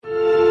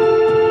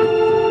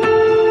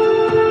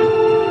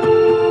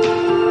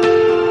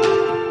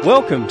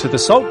Welcome to the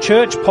Salt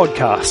Church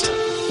podcast.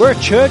 We're a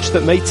church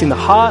that meets in the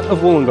heart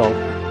of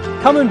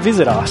Wollongong. Come and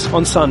visit us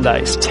on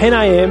Sundays, 10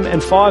 a.m.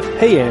 and 5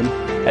 p.m.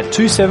 at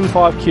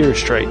 275 Kira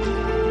Street.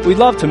 We'd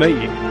love to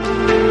meet you.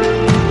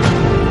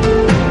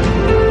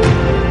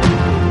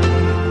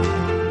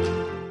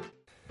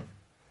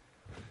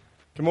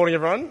 Good morning,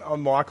 everyone.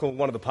 I'm Michael,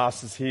 one of the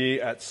pastors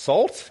here at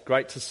Salt.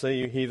 Great to see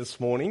you here this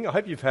morning. I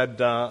hope you've had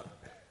a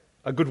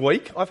good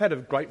week. I've had a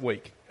great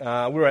week.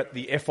 We're at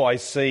the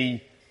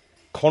FIC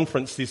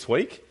conference this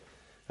week,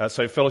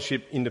 so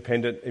Fellowship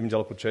Independent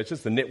Evangelical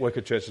Churches, the network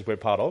of churches we're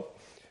part of,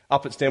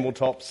 up at Stamble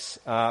Tops,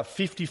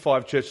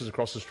 55 churches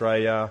across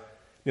Australia,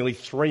 nearly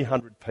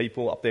 300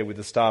 people up there with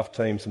the staff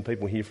team, some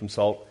people here from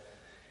Salt.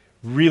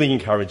 Really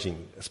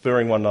encouraging,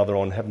 spurring one another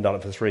on, haven't done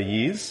it for 3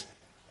 years.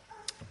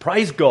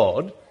 Praise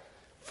God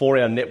for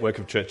our network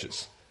of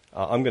churches.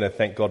 I'm going to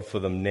thank God for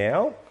them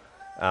now.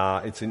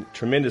 It's a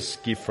tremendous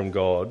gift from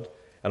God,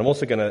 and I'm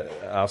also going to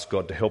ask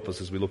God to help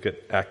us as we look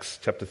at Acts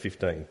chapter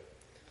 15.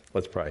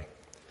 Let's pray.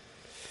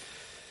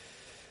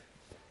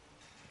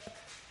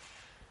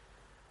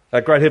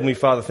 Our great Heavenly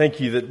Father, thank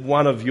you that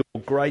one of your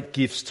great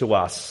gifts to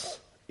us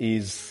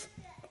is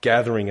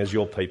gathering as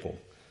your people.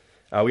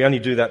 We only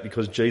do that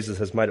because Jesus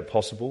has made it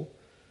possible.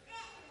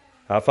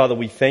 Father,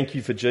 we thank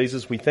you for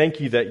Jesus. We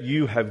thank you that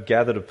you have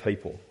gathered a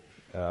people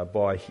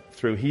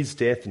through his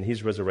death and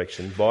his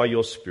resurrection by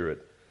your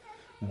Spirit,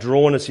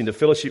 drawn us into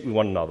fellowship with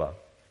one another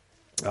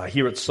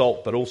here at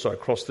Salt, but also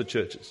across the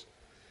churches.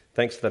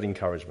 Thanks for that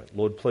encouragement.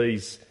 Lord,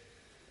 please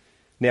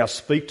now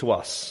speak to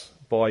us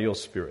by your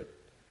Spirit.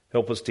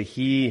 Help us to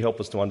hear, help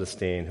us to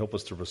understand, help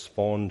us to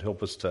respond,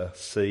 help us to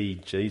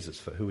see Jesus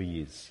for who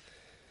he is.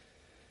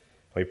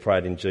 We pray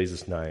it in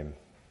Jesus' name.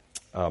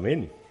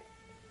 Amen.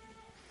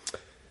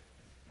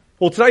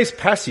 Well, today's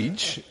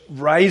passage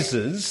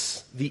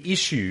raises the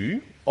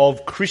issue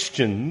of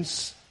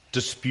Christians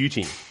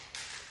disputing,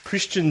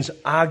 Christians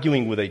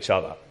arguing with each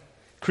other,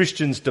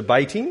 Christians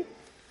debating,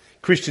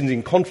 Christians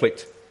in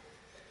conflict.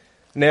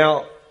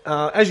 Now,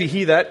 as you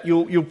hear that,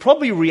 you'll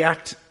probably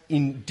react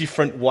in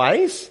different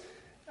ways.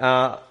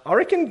 I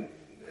reckon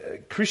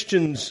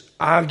Christians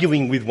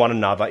arguing with one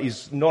another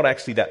is not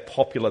actually that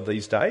popular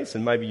these days,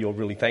 and maybe you're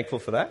really thankful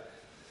for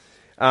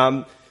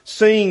that.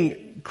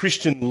 Seeing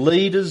Christian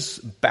leaders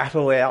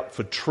battle out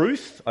for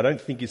truth, I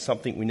don't think is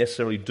something we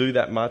necessarily do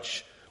that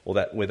much or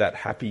that we're that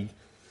happy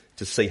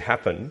to see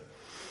happen.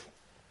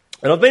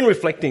 And I've been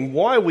reflecting,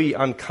 why are we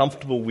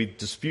uncomfortable with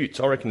disputes?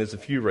 I reckon there's a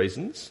few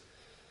reasons.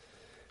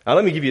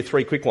 Let me give you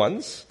 3 quick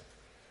ones.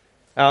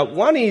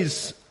 One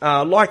is,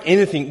 like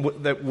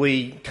anything that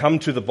we come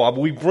to the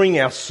Bible, we bring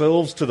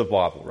ourselves to the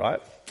Bible, right?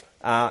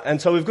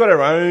 And so we've got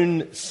our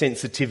own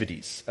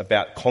sensitivities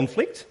about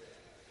conflict,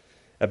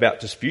 about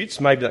disputes.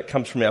 Maybe that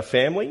comes from our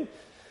family.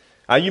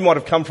 You might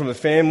have come from a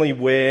family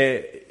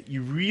where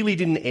you really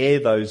didn't air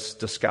those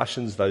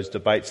discussions, those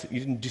debates, that you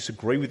didn't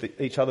disagree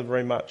with each other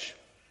very much.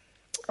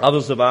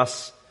 Others of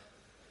us,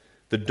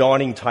 the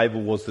dining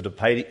table was the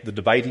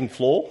debating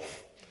floor.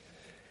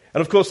 And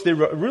of course,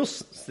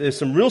 there's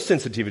some real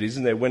sensitivities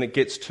in there when it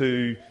gets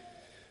to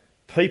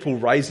people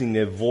raising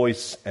their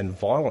voice and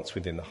violence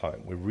within the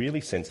home. We're really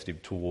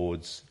sensitive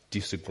towards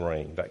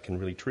disagreeing. That can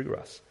really trigger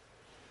us.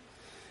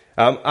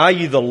 Are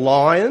you the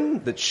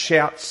lion that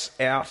shouts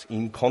out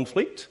in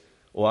conflict,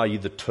 or are you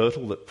the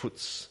turtle that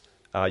puts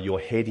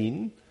your head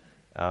in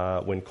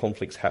when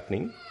conflict's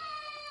happening?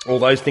 All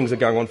those things are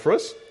going on for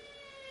us.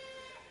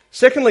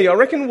 Secondly, I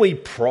reckon we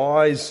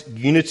prize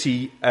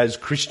unity as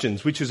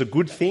Christians, which is a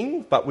good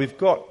thing, but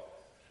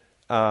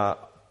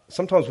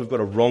sometimes we've got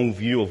a wrong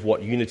view of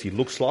what unity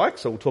looks like,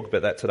 so we'll talk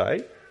about that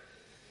today.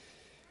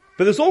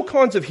 But there's all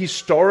kinds of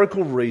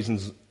historical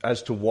reasons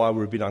as to why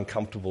we're a bit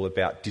uncomfortable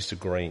about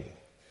disagreeing.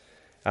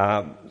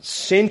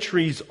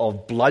 Centuries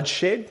of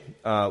bloodshed,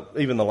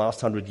 even the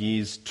last 100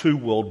 years, 2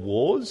 world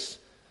wars,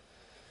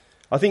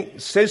 I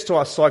think says to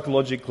us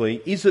psychologically,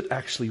 is it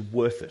actually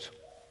worth it?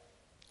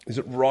 Is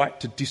it right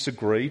to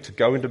disagree, to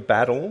go into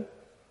battle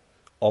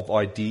of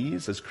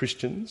ideas as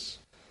Christians?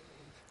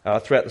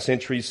 Throughout the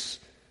centuries,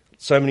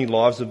 so many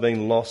lives have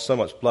been lost, so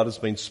much blood has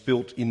been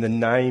spilt in the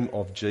name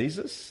of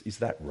Jesus. Is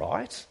that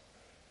right?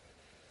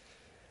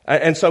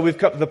 And so we've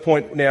got to the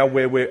point now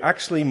where we're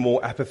actually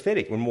more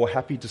apathetic. We're more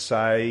happy to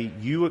say,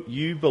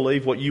 you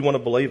believe what you want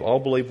to believe, I'll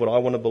believe what I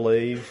want to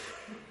believe.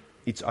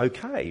 It's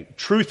okay.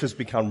 Truth has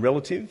become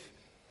relative.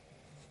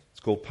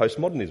 It's called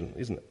postmodernism,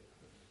 isn't it?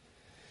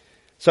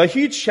 So a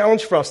huge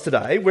challenge for us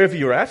today, wherever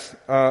you're at,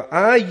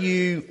 are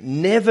you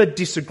never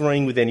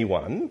disagreeing with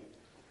anyone,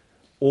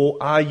 or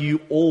are you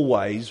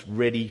always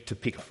ready to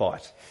pick a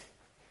fight?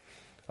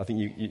 I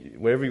think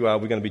wherever you are,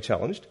 we're going to be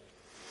challenged.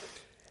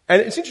 And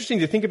it's interesting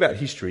to think about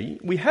history.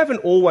 We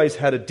haven't always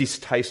had a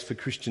distaste for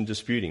Christian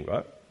disputing,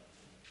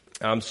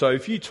 right? So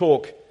if you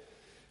talk,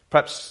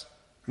 perhaps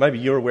maybe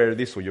you're aware of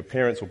this, or your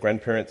parents or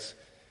grandparents,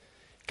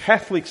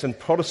 Catholics and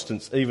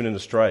Protestants, even in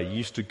Australia,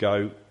 used to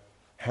go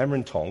hammer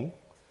and tong,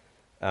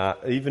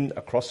 even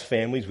across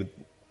families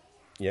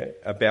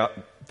about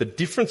the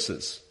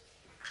differences.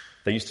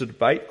 They used to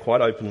debate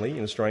quite openly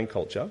in Australian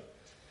culture.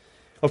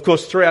 Of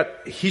course,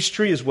 throughout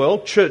history as well,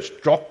 church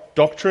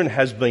doctrine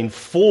has been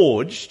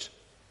forged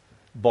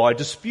by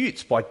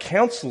disputes, by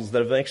councils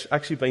that have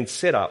actually been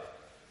set up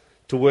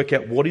to work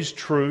out what is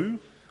true,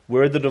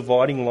 where are the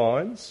dividing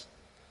lines.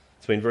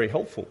 It's been very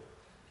helpful.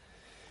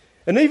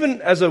 And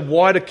even as a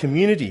wider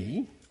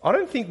community, I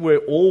don't think we're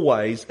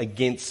always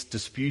against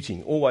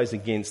disputing, always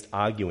against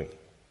arguing.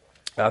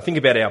 Think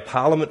about our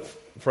parliament,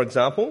 for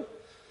example.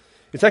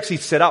 It's actually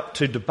set up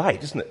to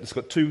debate, isn't it? It's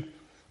got two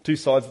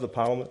sides of the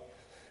parliament.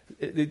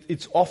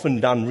 It's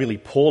often done really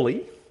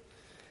poorly.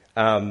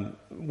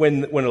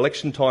 When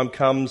election time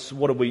comes,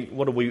 what are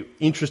we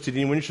interested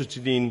in? We're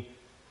interested in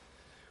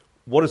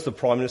what is the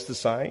Prime Minister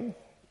saying?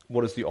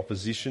 What is the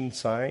opposition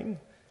saying?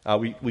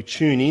 We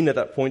tune in at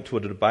that point to a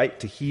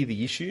debate to hear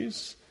the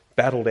issues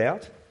battled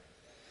out.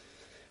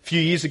 A few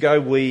years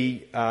ago,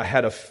 we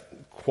had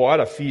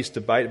quite a fierce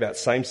debate about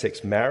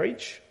same-sex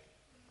marriage.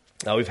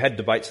 We've had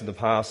debates in the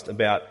past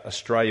about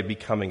Australia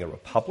becoming a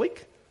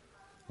republic.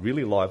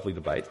 Really lively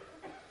debate.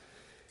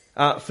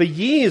 For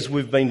years,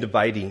 we've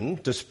been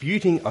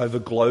disputing over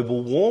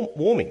global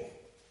warming.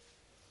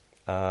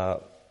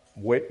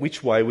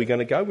 Which way are we going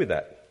to go with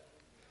that?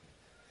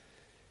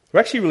 We're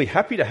actually really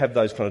happy to have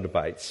those kind of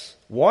debates.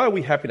 Why are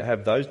we happy to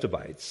have those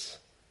debates?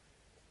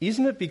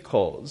 Isn't it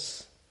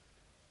because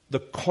the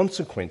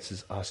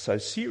consequences are so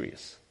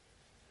serious?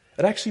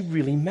 It actually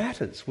really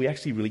matters. We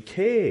actually really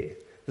care.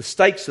 The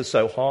stakes are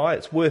so high,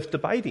 it's worth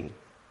debating.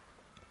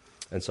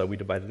 And so we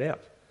debate it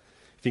out.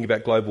 Think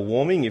about global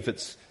warming. If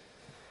it's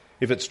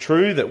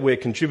true that we're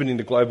contributing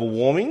to global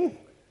warming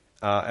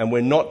and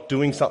we're not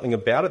doing something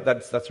about it,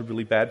 that's a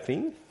really bad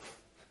thing.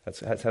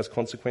 That has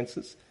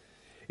consequences.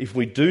 If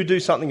we do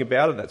something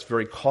about it, that's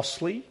very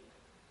costly.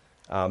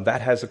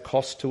 That has a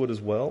cost to it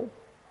as well.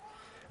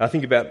 I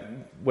think about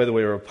whether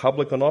we're a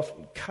republic or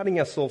not. Cutting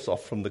ourselves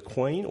off from the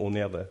Queen, or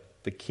now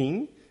the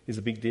King, is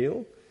a big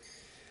deal.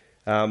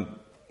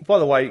 By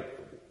the way,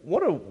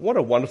 what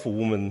a wonderful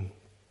woman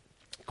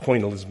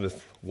Queen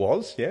Elizabeth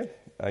was, yeah?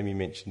 Amy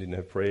mentioned in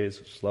her prayers,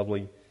 which is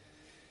lovely.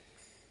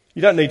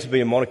 You don't need to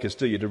be a monarchist,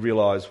 do you, to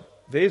realise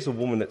there's a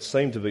woman that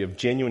seemed to be of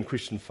genuine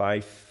Christian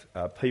faith.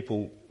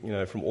 People,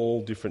 from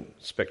all different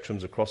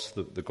spectrums across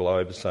the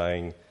globe are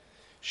saying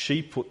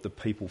she put the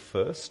people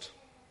first.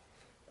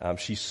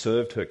 She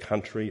served her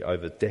country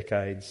over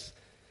decades.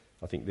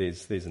 I think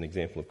there's an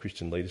example of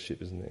Christian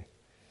leadership, isn't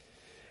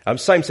there?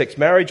 Same-sex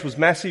marriage was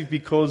massive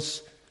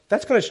because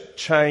that's going to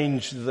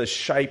change the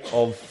shape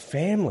of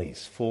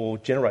families for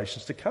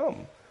generations to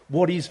come.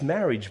 What is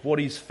marriage? What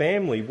is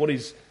family? What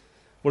does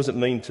it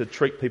mean to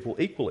treat people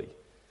equally?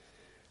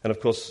 And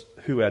of course,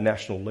 who our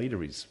national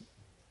leader is.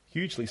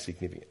 Hugely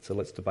significant, so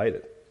let's debate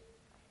it.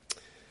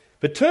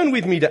 But turn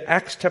with me to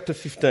Acts chapter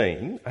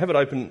 15. I have it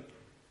open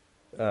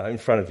in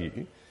front of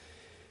you,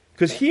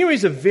 because here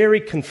is a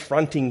very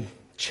confronting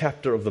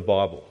chapter of the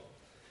Bible.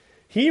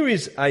 Here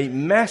is a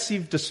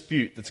massive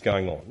dispute that's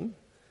going on.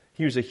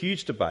 Here is a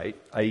huge debate,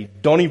 a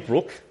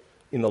Donnybrook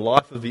in the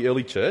life of the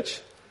early church.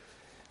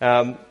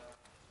 And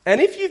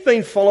if you've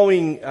been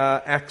following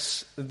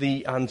Acts,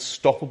 the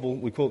Unstoppable,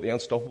 we call it the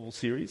Unstoppable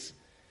series,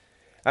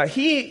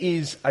 here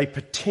is a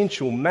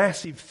potential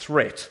massive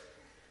threat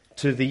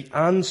to the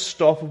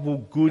unstoppable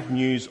good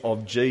news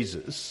of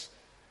Jesus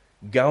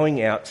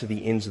going out to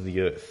the ends of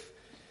the earth.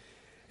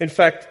 In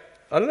fact,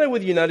 I don't know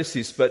whether you notice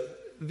this,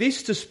 but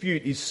this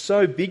dispute is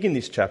so big in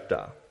this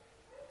chapter,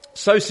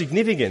 so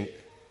significant.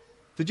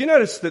 Did you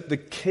notice that the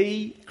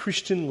key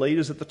Christian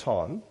leaders at the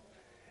time,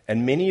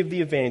 and many of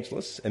the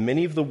evangelists, and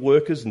many of the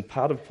workers and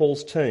part of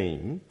Paul's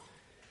team,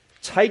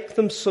 take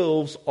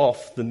themselves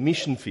off the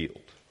mission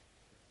field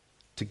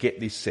to get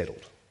this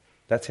settled?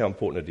 That's how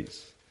important it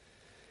is.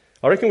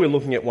 I reckon we're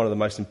looking at one of the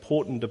most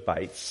important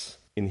debates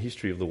in the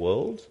history of the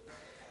world,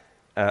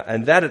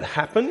 and that it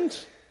happened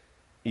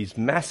is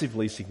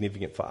massively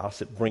significant for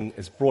us.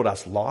 It's brought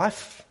us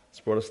life, it's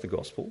brought us the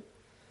gospel,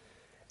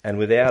 and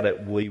without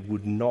it we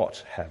would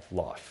not have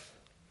life.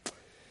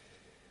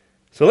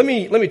 So let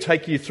me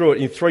take you through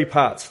it in three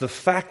parts: the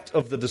fact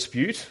of the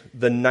dispute,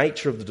 the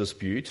nature of the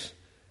dispute,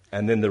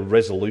 and then the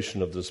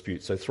resolution of the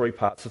dispute. So three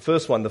parts. The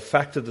first one, the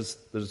fact of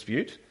the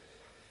dispute.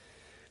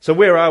 So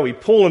where are we?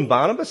 Paul and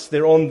Barnabas,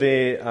 they're on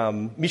their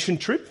mission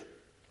trip,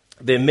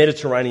 their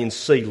Mediterranean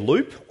Sea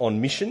loop on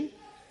mission.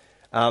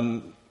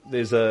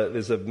 There's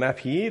a map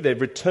here. They've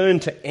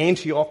returned to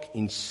Antioch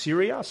in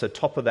Syria, so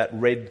top of that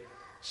red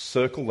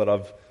circle that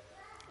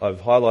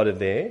I've highlighted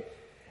there.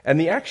 And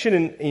the action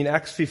in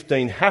Acts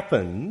 15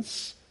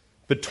 happens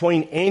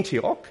between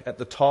Antioch at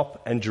the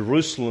top and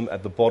Jerusalem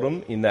at the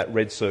bottom in that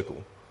red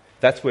circle.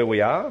 That's where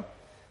we are.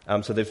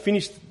 So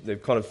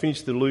they've kind of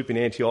finished the loop in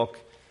Antioch.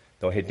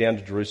 They'll head down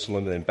to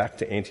Jerusalem and then back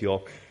to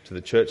Antioch, to the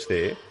church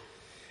there.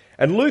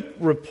 And Luke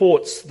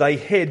reports I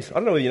don't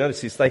know whether you notice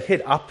this, they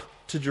head up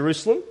to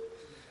Jerusalem,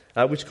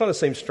 which kind of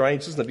seems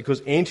strange, doesn't it? Because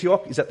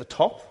Antioch is at the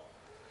top.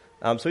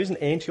 So isn't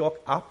Antioch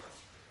up?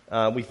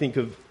 We think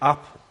of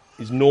up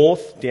is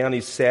north, down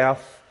is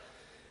south.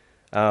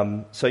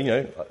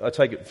 So, I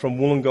take it from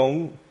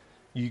Wollongong,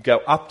 you go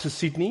up to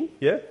Sydney,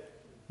 yeah?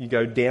 You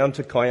go down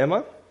to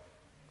Kiama,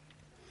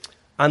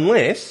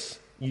 unless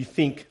you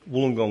think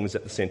Wollongong is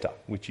at the centre,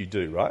 which you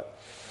do, right?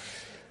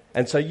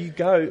 And so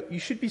you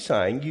should be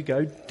saying you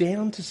go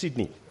down to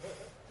Sydney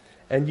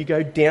and you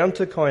go down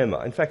to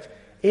Kiama. In fact,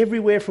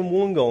 everywhere from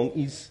Wollongong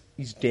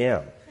is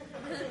down.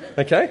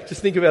 Okay?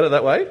 Just think about it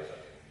that way.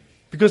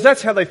 Because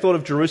that's how they thought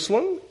of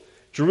Jerusalem.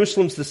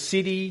 Jerusalem's the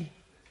city,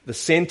 the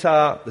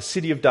centre, the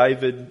city of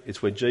David.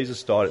 It's where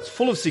Jesus died. It's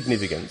full of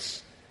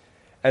significance.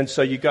 And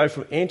so you go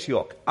from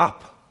Antioch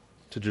up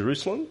to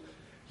Jerusalem.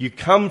 You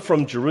come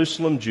from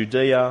Jerusalem,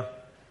 Judea,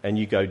 and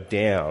you go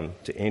down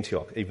to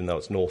Antioch, even though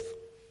it's north.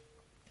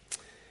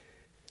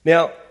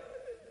 Now,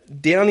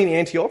 down in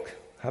Antioch,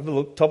 have a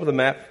look, top of the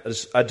map,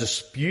 a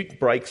dispute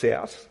breaks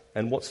out.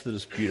 And what's the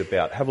dispute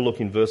about? Have a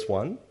look in verse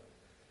 1.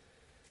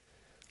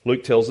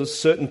 Luke tells us,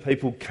 certain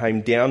people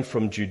came down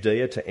from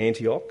Judea to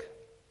Antioch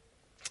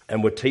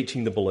and were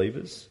teaching the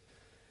believers,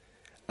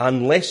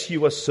 unless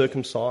you are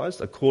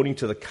circumcised according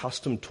to the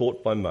custom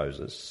taught by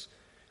Moses,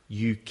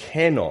 you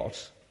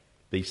cannot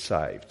be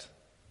saved.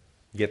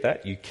 Get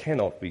that? You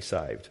cannot be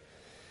saved.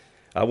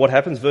 What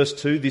happens? Verse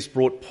 2, this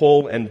brought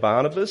Paul and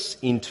Barnabas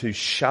into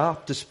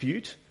sharp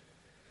dispute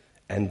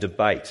and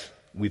debate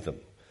with them.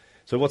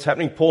 So what's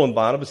happening? Paul and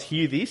Barnabas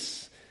hear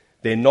this.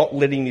 They're not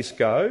letting this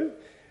go.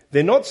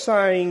 They're not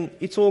saying,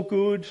 it's all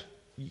good,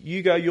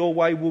 you go your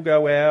way, we'll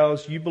go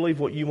ours, you believe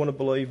what you want to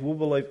believe, we'll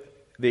believe.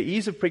 Their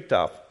ears are pricked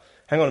up.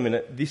 Hang on a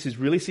minute, this is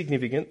really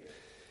significant.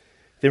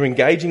 They're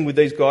engaging with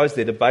these guys,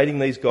 they're debating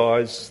these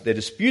guys, they're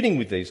disputing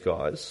with these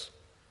guys.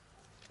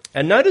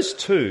 And notice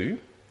too,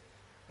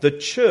 the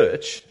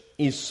church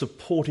is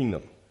supporting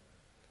them.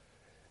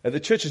 Now,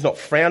 the church is not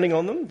frowning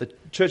on them. The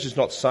church is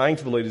not saying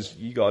to the leaders,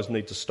 you guys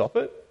need to stop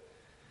it.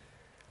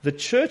 The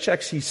church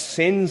actually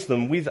sends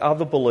them with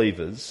other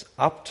believers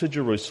up to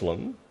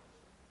Jerusalem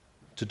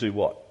to do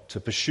what? To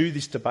pursue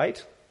this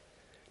debate,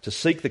 to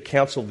seek the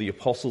counsel of the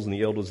apostles and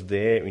the elders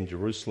there in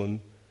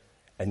Jerusalem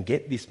and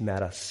get this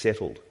matter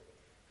settled.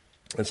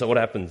 And so what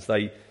happens?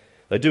 They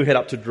do head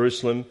up to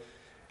Jerusalem,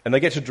 and they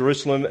get to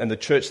Jerusalem and the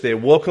church there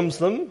welcomes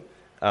them.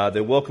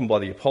 They're welcomed by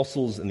the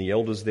apostles and the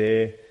elders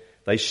there.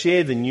 They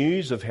share the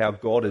news of how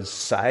God has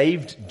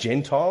saved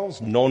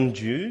Gentiles,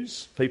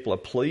 non-Jews. People are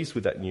pleased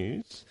with that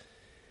news.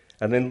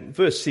 And then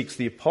verse 6,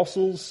 the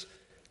apostles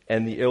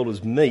and the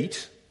elders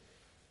meet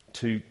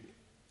to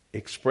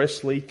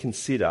expressly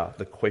consider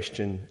the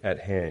question at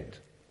hand.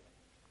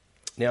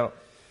 Now,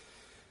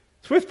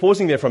 it's worth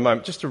pausing there for a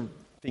moment just to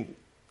think,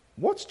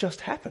 what's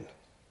just happened?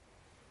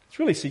 It's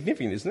really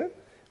significant, isn't it?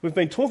 We've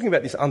been talking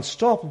about this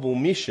unstoppable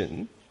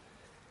mission,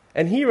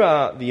 and here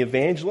are the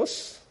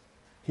evangelists,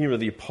 here are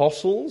the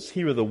apostles,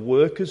 here are the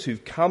workers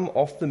who've come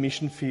off the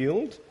mission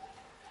field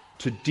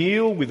to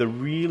deal with a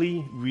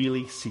really,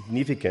 really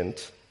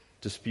significant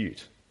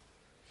dispute.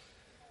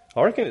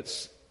 I reckon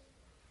it's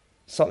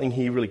something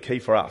here really key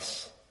for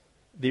us.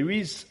 There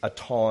is a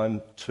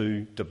time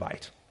to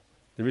debate.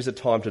 There is a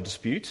time to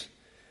dispute.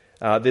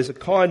 There's a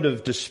kind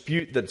of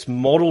dispute that's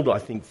modelled, I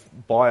think,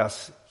 by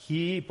us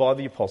here, by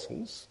the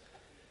apostles,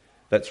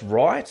 that's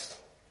right,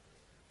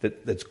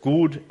 that's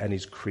good and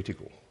is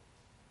critical.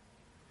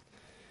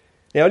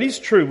 Now, it is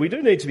true, we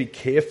do need to be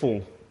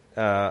careful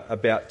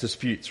about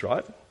disputes,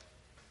 right?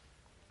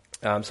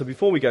 So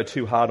before we go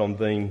too hard on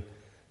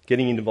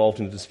getting involved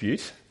in a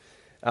dispute,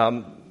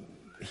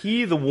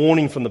 hear the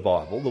warning from the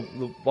Bible.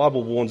 The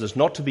Bible warns us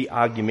not to be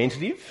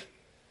argumentative,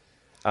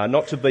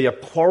 not to be a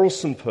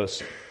quarrelsome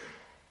person.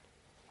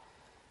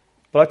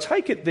 But I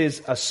take it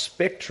there's a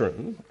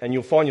spectrum, and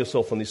you'll find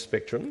yourself on this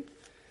spectrum.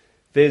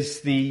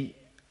 There's the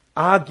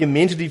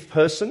argumentative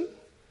person,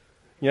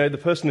 the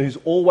person who's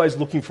always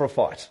looking for a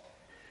fight.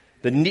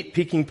 The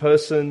nitpicking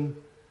person,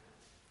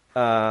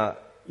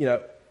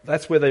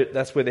 that's where their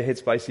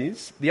headspace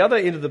is. The other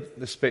end of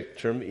the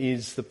spectrum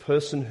is the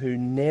person who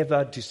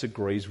never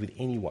disagrees with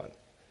anyone,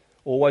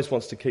 always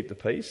wants to keep the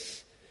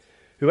peace,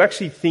 who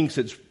actually thinks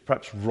it's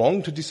perhaps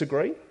wrong to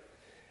disagree.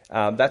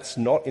 That's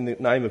not in the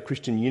name of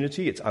Christian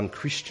unity, it's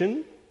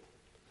unchristian.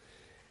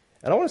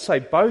 And I want to say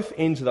both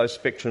ends of those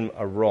spectrum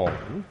are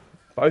wrong.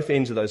 Both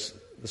ends of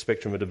the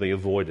spectrum are to be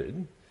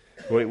avoided.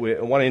 At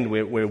one end,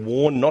 we're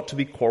warned not to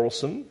be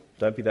quarrelsome,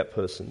 don't be that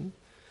person.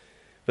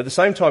 But at the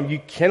same time, you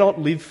cannot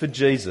live for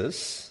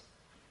Jesus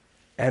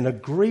and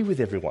agree with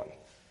everyone.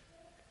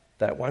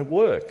 That won't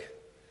work.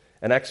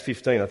 And Acts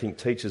 15, I think,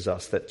 teaches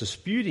us that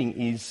disputing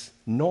is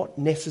not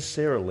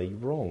necessarily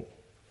wrong.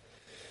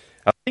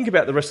 Think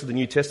about the rest of the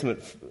New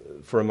Testament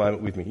for a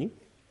moment with me.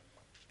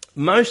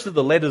 Most of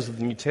the letters of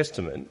the New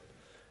Testament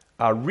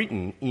are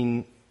written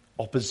in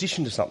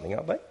opposition to something,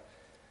 aren't they?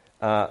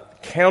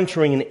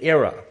 Countering an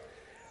error.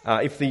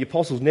 If the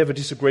apostles never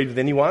disagreed with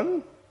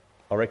anyone,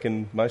 I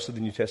reckon most of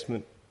the New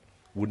Testament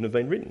wouldn't have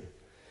been written.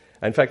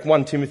 In fact, in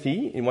 1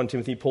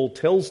 Timothy, Paul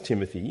tells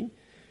Timothy,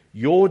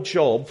 your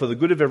job for the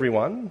good of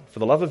everyone, for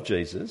the love of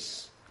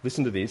Jesus,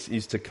 listen to this,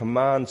 is to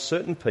command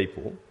certain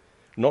people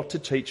not to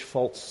teach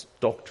false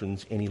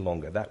doctrines any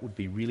longer. That would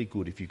be really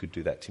good if you could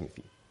do that,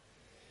 Timothy.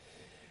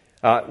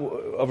 I've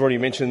already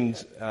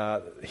mentioned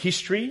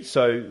history.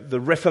 So the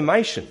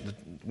Reformation,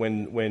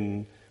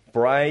 when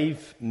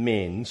brave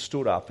men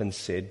stood up and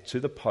said to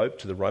the Pope,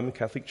 to the Roman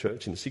Catholic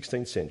Church in the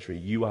 16th century,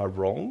 "You are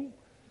wrong,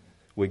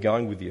 we're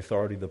going with the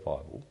authority of the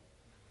Bible,"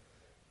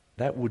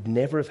 that would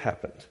never have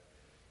happened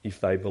if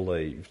they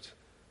believed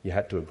you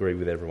had to agree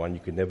with everyone, you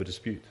could never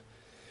dispute.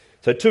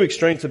 So two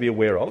extremes to be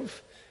aware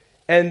of.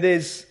 And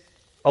there's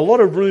a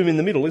lot of room in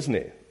the middle, isn't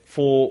there?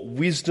 For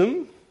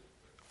wisdom,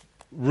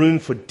 room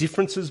for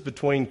differences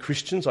between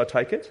Christians, I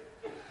take it.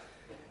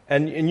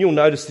 And you'll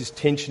notice this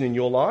tension in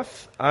your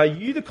life. Are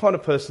you the kind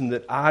of person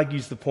that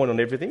argues the point on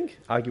everything,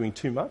 arguing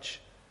too much?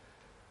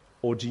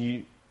 Or do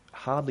you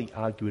hardly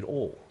argue at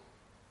all?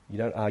 You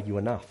don't argue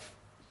enough.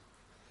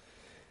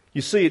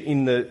 You see it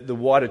in the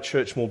wider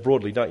church more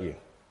broadly, don't you?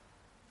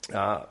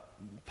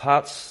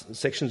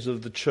 Sections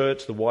of the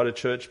church, the wider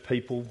church,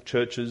 people,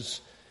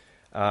 churches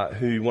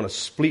who want to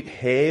split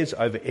hairs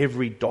over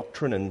every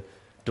doctrine and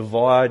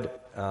divide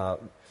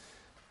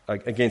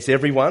against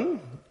everyone,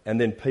 and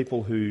then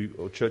people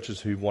or churches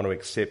who want to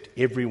accept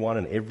everyone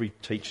and every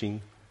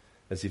teaching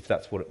as if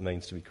that's what it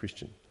means to be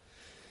Christian.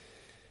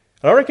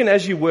 And I reckon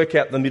as you work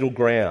out the middle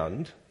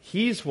ground,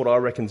 here's what I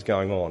reckon's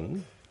going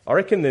on. I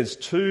reckon there's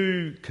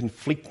two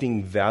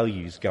conflicting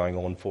values going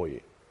on for you.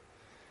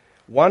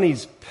 One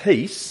is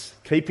peace,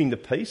 keeping the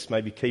peace,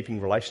 maybe keeping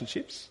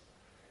relationships,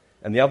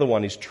 and the other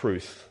one is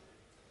truth.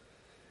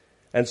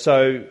 And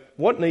so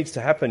what needs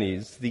to happen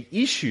is the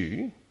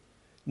issue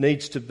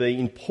needs to be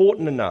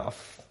important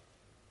enough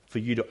for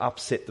you to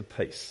upset the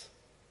peace.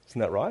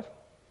 Isn't that right?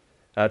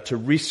 To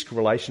risk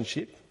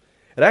relationship.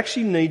 It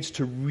actually needs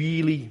to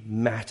really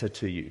matter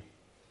to you.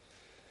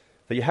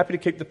 That you're happy to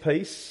keep the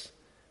peace,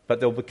 but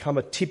there'll become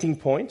a tipping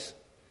point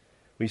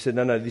where you say,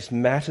 no, this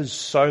matters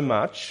so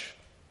much.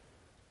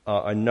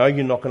 I know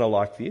you're not going to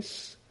like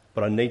this,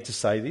 but I need to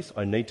say this.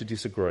 I need to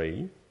disagree.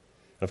 And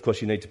of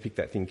course, you need to pick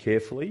that thing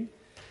carefully.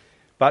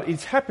 But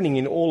it's happening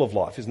in all of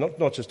life. It's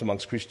not just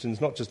amongst Christians,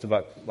 not just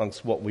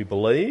amongst what we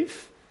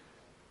believe.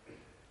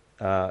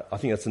 I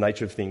think that's the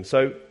nature of things.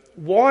 So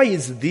why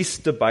is this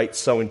debate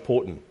so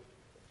important?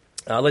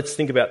 Let's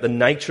think about the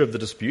nature of the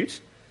dispute.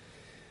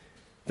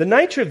 The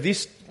nature of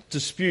this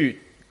dispute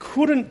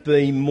couldn't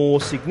be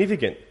more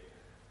significant.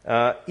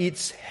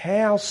 It's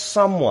how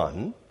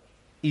someone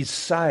is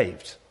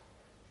saved.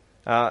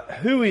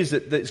 Who is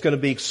it that's going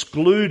to be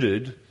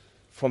excluded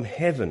from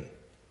heaven?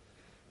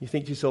 You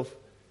think to yourself,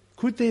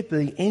 could there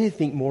be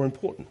anything more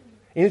important,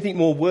 anything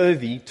more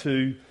worthy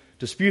to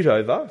dispute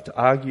over, to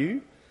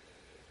argue,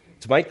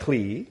 to make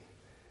clear?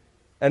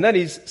 And that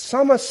is,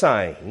 some are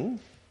saying,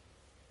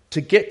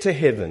 to get to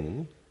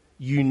heaven,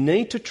 you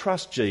need to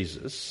trust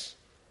Jesus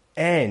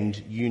and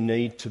you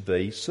need to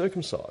be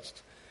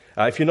circumcised.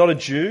 If you're not a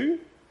Jew,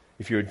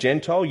 if you're a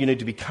Gentile, you need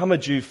to become a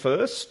Jew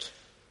first,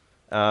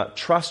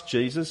 trust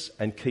Jesus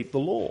and keep the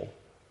law.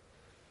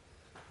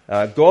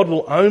 God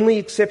will only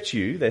accept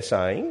you, they're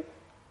saying,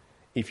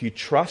 if you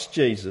trust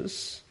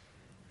Jesus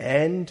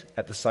and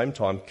at the same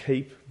time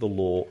keep the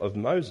law of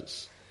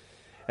Moses.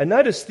 And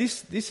notice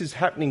this is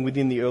happening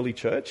within the early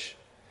church.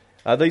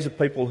 These are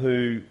people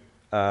who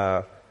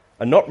are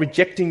not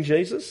rejecting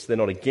Jesus, they're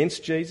not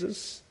against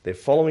Jesus, they're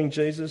following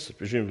Jesus,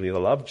 presumably they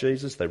love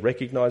Jesus, they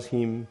recognise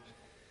him,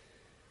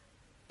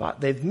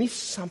 but they've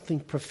missed something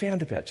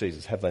profound about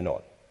Jesus, have they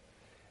not?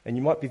 And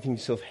you might be thinking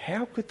to yourself,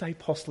 how could they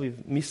possibly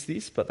have missed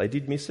this? But they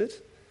did miss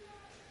it.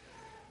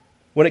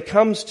 When it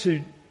comes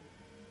to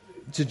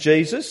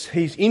Jesus,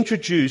 he's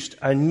introduced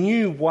a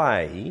new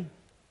way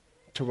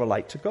to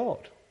relate to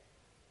God.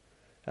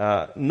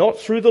 Not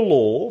through the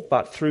law,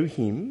 but through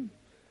him.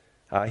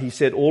 He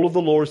said, all of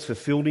the law is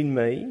fulfilled in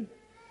me.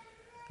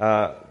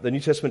 The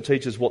New Testament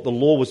teaches what the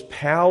law was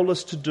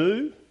powerless to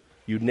do.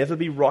 You'd never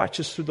be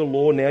righteous through the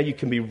law. Now you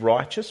can be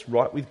righteous,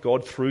 right with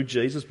God through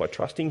Jesus by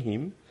trusting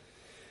him.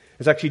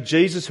 It's actually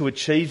Jesus who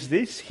achieves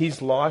this.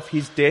 His life,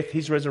 his death,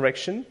 his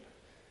resurrection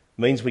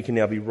means we can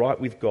now be right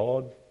with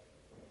God.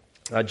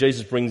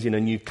 Jesus brings in a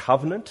new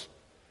covenant,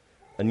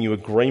 a new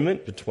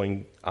agreement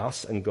between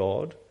us and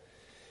God.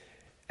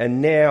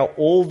 And now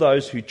all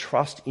those who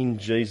trust in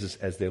Jesus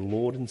as their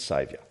Lord and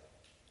Saviour,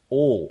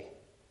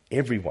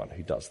 everyone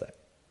who does that,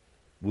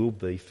 will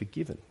be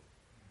forgiven.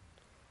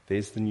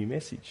 There's the new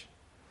message.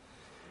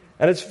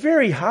 And it's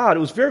very hard,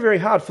 it was very, very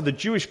hard for the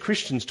Jewish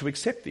Christians to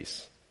accept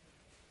this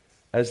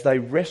as they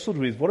wrestled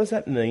with what does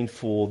that mean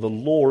for the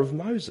law of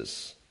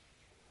Moses?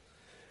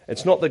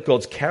 It's not that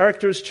God's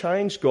character has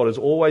changed. God has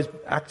always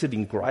acted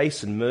in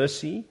grace and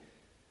mercy,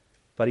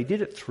 but he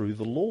did it through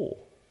the law.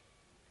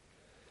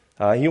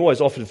 He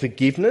always offered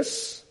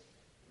forgiveness,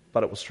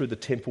 but it was through the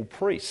temple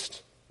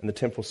priest and the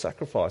temple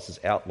sacrifices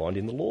outlined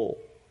in the law.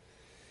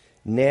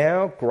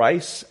 Now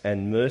grace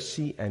and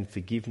mercy and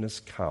forgiveness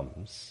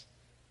comes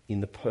in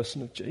the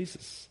person of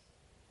Jesus.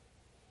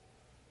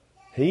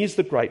 He is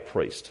the great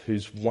priest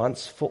whose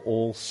once for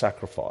all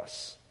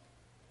sacrifice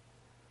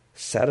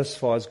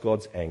satisfies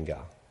God's anger,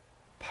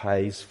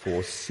 pays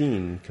for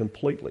sin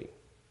completely.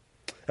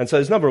 And so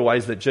there's a number of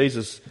ways that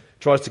Jesus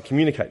tries to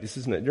communicate this,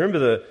 isn't it? You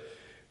remember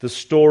the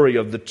story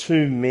of the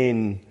two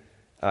men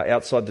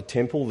outside the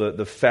temple,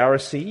 the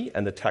Pharisee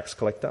and the tax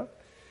collector?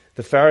 The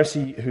The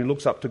Pharisee who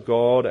looks up to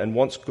God and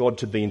wants God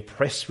to be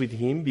impressed with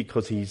him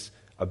because he's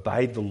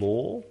obeyed the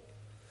law.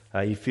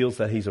 He feels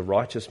that he's a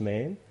righteous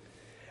man.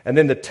 And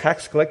then the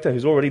tax collector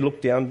who's already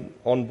looked down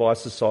on by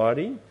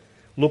society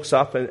looks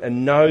up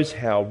and knows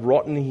how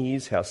rotten he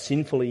is, how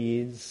sinful he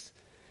is,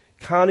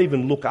 can't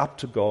even look up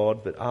to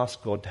God but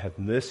ask God to have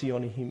mercy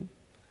on him.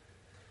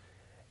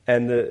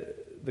 And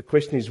the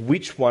question is,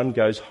 which one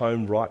goes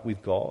home right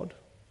with God?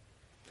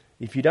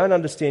 If you don't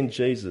understand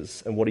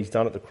Jesus and what he's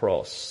done at the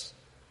cross,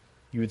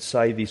 you would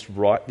say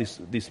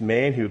this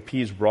man who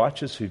appears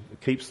righteous, who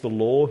keeps the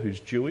law, who's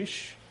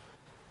Jewish,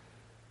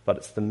 but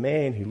it's the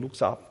man who looks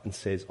up and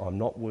says, I'm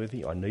not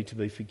worthy, I need to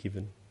be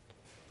forgiven,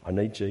 I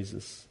need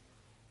Jesus.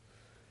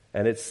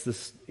 And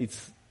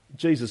it's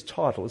Jesus'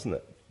 title, isn't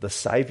it? The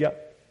Saviour,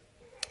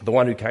 the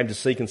one who came to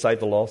seek and save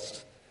the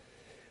lost.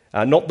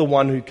 Not the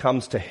one who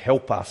comes to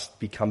help us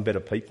become better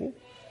people.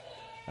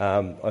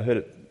 I heard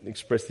it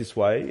expressed this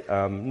way.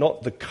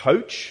 Not the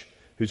coach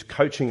who's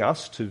coaching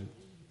us to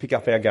pick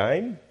up our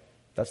game.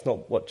 That's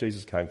not what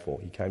Jesus came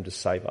for. He came to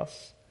save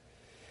us.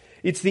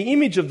 It's the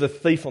image of the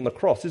thief on the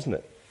cross, isn't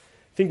it?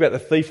 Think about the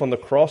thief on the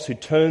cross who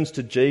turns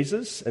to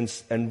Jesus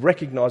and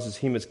recognises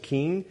him as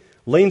king,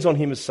 leans on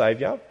him as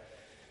saviour,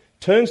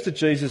 turns to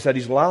Jesus at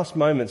his last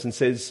moments and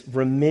says,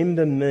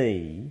 remember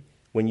me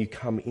when you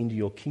come into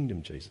your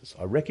kingdom, Jesus.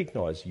 I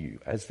recognise you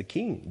as the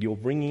king. You're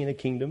bringing in a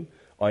kingdom.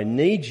 I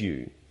need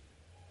you.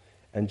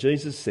 And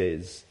Jesus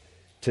says,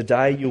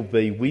 today you'll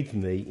be with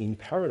me in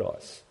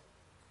paradise.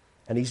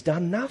 And he's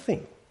done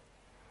nothing.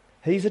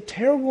 He's a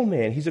terrible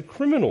man. He's a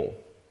criminal.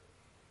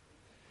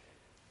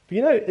 But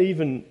you know,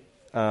 even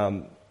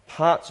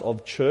parts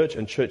of church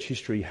and church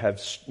history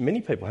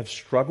many people have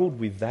struggled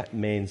with that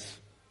man's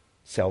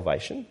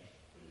salvation.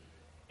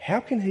 How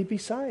can he be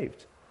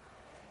saved?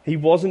 He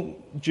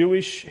wasn't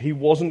Jewish, he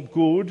wasn't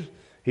good,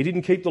 he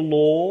didn't keep the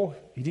law,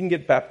 he didn't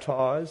get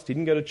baptised, he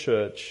didn't go to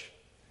church.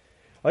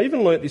 I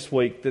even learnt this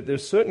week that there are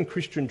certain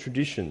Christian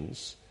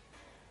traditions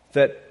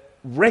that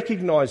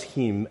recognise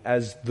him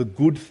as the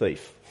good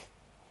thief.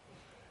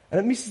 And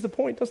it misses the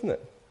point, doesn't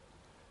it?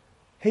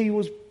 He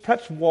was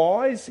perhaps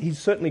wise, he's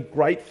certainly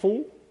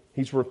grateful,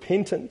 he's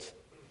repentant,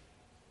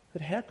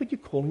 but how could you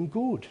call him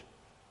good?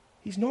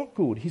 He's not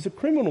good, he's a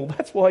criminal,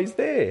 that's why he's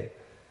there.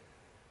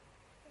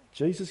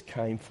 Jesus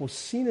came for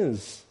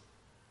sinners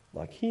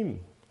like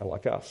him and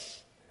like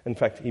us. In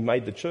fact, he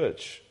made the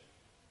church,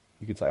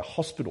 you could say, a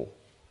hospital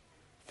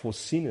for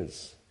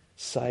sinners,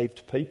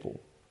 saved people.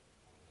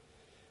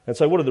 And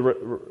so what did the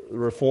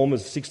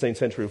reformers, 16th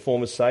century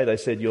reformers say? They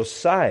said, you're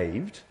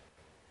saved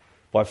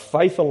by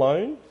faith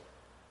alone,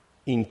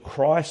 in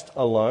Christ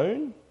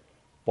alone,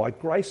 by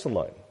grace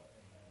alone.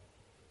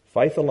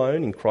 Faith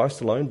alone, in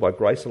Christ alone, by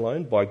grace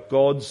alone, by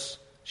God's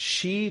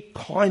sheer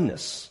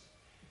kindness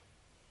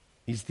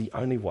is the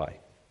only way.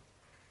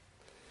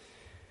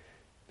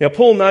 Now,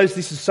 Paul knows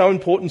this is so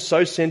important,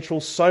 so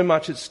central, so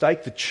much at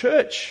stake. The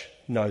church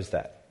knows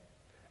that.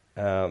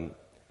 And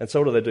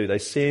so what do? They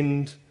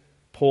send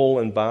Paul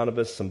and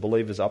Barnabas, some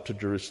believers, up to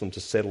Jerusalem to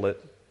settle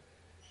it.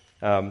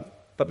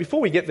 But before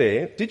we get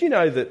there, did you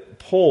know that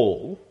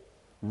Paul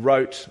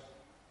wrote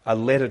a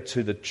letter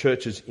to the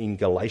churches in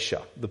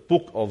Galatia? The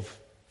book of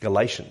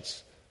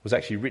Galatians was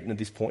actually written at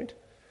this point.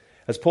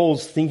 As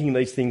Paul's thinking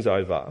these things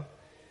over,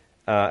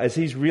 as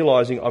he's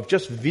realising, I've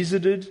just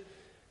visited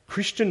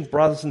Christian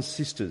brothers and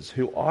sisters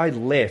who I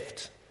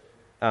left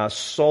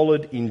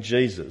solid in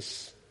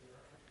Jesus,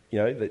 you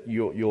know, that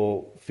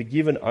you're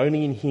forgiven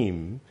only in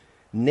him.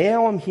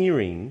 Now I'm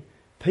hearing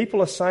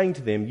people are saying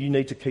to them, you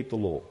need to keep the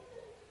law.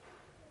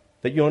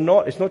 That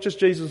it's not just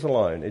Jesus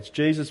alone, it's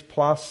Jesus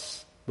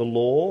plus the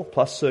law,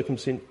 plus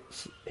circumcision.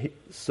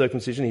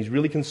 He's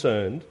really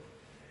concerned.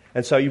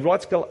 And so he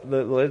writes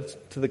the letter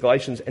to the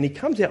Galatians and he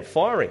comes out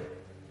firing.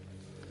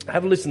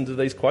 Have a listen to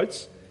these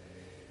quotes.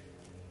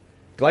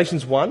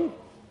 Galatians 1,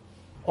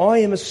 I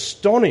am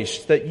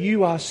astonished that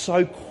you are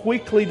so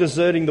quickly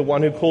deserting the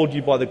one who called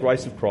you by the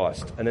grace of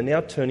Christ and are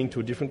now turning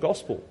to a different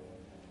gospel,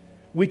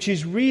 which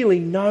is really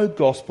no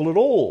gospel at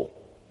all.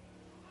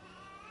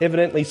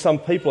 Evidently, some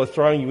people are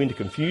throwing you into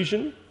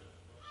confusion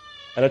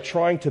and are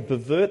trying to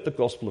pervert the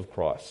gospel of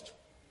Christ.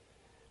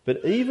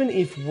 But even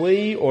if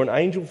we or an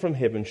angel from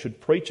heaven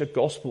should preach a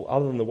gospel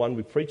other than the one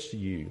we preach to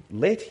you,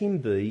 let him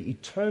be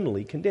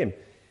eternally condemned.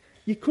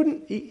 He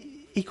couldn't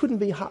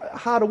be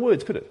harder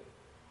words, could it?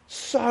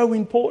 So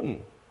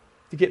important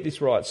to get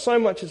this right. So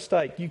much at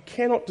stake. You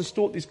cannot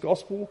distort this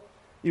gospel.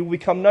 It will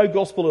become no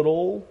gospel at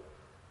all.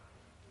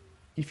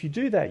 If you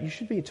do that, you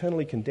should be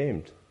eternally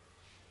condemned.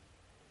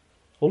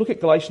 Well, look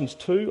at Galatians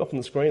 2 up on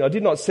the screen. I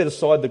did not set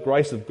aside the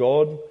grace of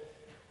God,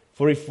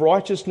 for if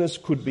righteousness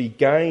could be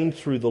gained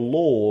through the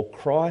law,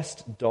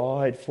 Christ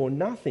died for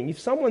nothing. If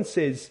someone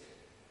says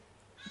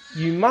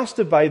you must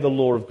obey the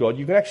law of God,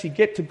 you can actually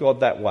get to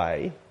God that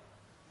way,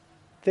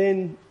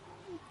 then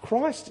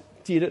Christ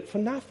did it for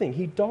nothing.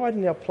 He died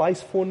in our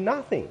place for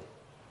nothing.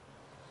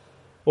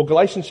 Or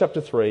Galatians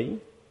chapter 3,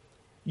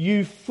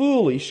 you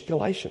foolish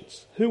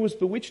Galatians, who has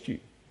bewitched you?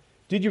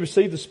 Did you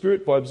receive the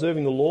Spirit by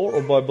observing the law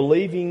or by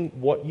believing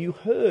what you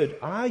heard?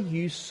 Are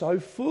you so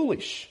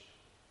foolish?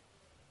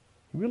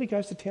 He really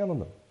goes to town on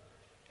them.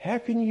 How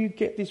can you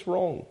get this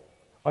wrong?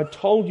 I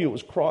told you it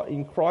was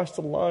in Christ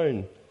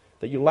alone,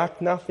 that you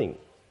lack nothing.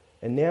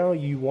 And now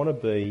you want to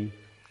be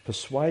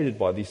persuaded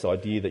by this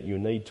idea that you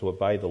need to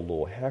obey the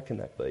law. How can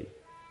that be?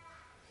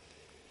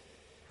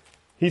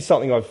 Here's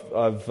something I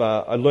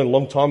learned a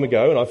long time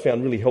ago and I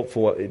found really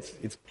helpful.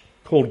 It's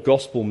called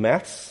gospel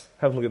maths.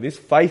 Have a look at this.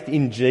 Faith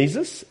in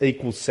Jesus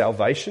equals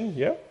salvation.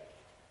 Yeah,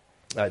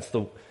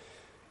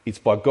 it's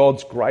by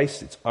God's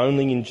grace. It's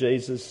only in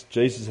Jesus.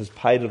 Jesus has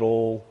paid it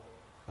all.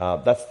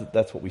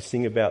 That's what we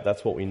sing about.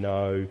 That's what we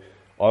know.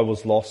 I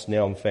was lost,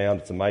 now I'm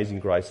found. It's amazing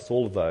grace. It's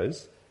all of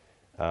those.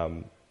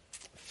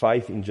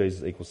 Faith in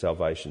Jesus equals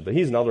salvation. But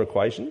here's another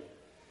equation.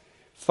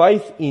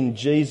 Faith in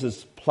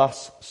Jesus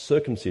plus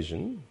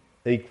circumcision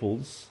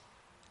equals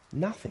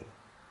nothing.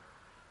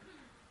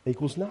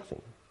 Equals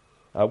nothing.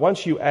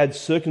 Once you add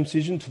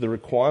circumcision to the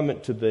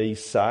requirement to be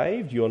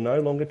saved, you're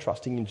no longer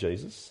trusting in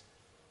Jesus.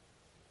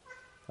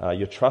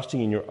 You're trusting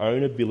in your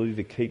own ability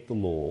to keep the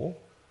law.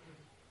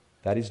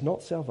 That is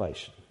not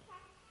salvation.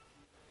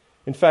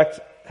 In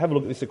fact, have a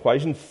look at this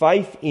equation.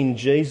 Faith in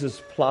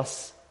Jesus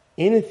plus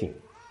anything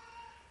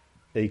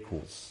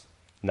equals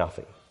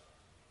nothing.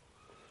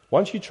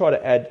 Once you try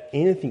to add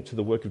anything to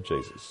the work of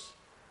Jesus,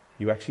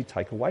 you actually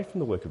take away from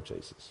the work of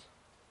Jesus.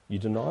 You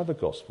deny the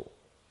gospel.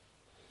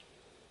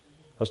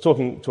 I was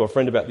talking to a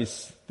friend about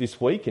this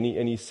week and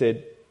he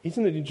said,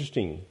 isn't it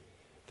interesting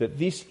that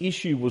this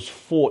issue was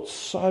fought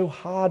so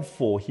hard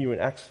for here in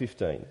Acts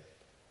 15?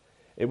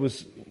 It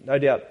was no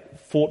doubt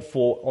fought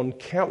for on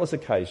countless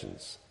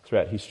occasions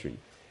throughout history.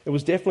 It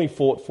was definitely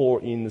fought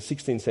for in the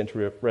 16th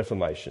century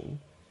Reformation.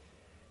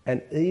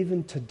 And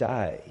even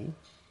today,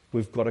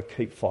 we've got to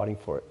keep fighting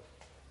for it.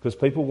 Because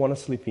people want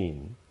to slip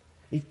in.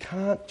 It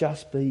can't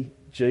just be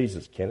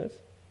Jesus, can it?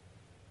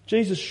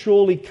 Jesus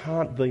surely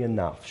can't be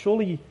enough.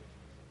 Surely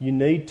you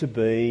need to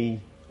be,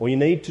 or you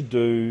need to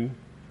do,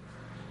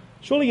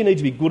 surely you need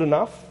to be good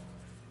enough.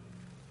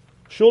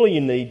 Surely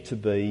you need to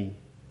be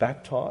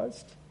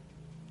baptised.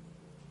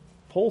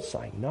 Paul's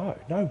saying,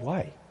 no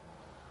way.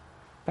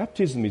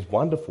 Baptism is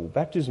wonderful.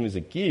 Baptism is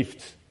a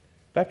gift.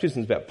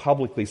 Baptism is about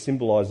publicly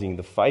symbolising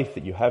the faith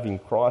that you have in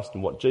Christ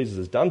and what Jesus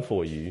has done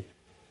for you.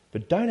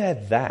 But don't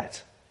add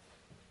that.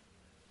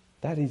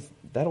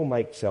 That'll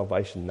make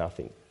salvation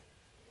nothing.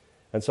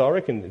 And so I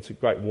reckon it's a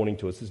great warning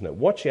to us, isn't it?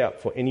 Watch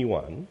out for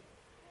anyone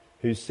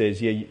who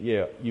says,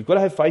 yeah, you've got to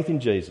have faith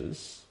in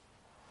Jesus,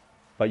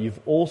 but you've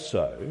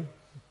also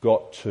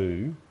got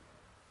to,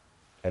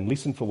 and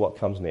listen for what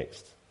comes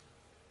next.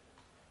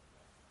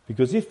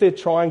 Because if they're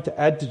trying to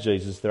add to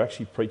Jesus, they're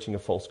actually preaching a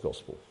false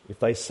gospel. If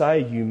they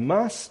say you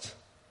must,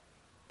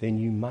 then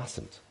you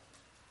mustn't.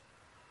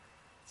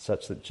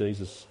 Such that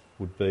Jesus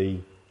would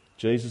be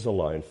Jesus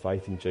alone,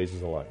 faith in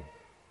Jesus alone.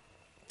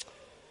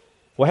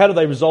 Well, how do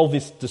they resolve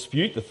this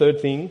dispute? The third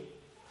thing,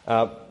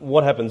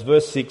 what happens?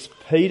 Verse 6,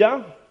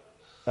 Peter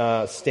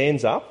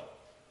stands up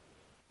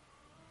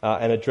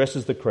and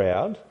addresses the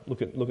crowd.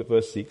 Look at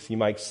verse 6. He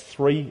makes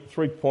three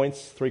quick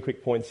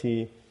points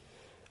here.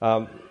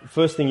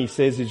 First thing he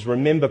says is,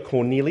 remember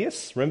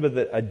Cornelius. Remember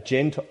that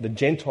the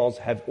Gentiles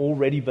have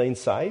already been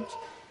saved.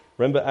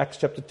 Remember Acts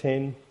chapter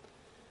 10.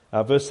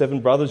 Verse 7,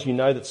 brothers, you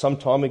know that some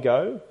time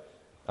ago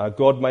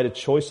God made a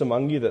choice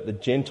among you that the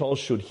Gentiles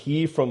should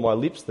hear from my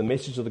lips the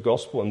message of the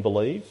gospel and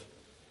believe.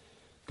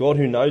 God,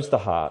 who knows the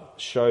heart,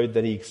 showed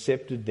that he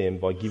accepted them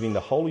by giving the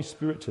Holy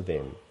Spirit to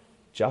them,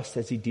 just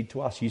as he did to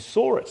us. You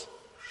saw it.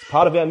 It's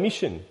part of our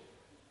mission.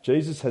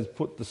 Jesus has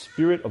put the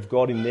Spirit of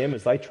God in them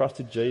as they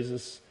trusted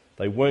Jesus.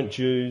 They weren't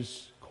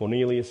Jews.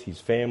 Cornelius, his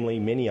family,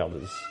 many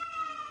others.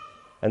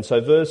 And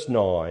so verse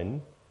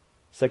 9,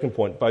 second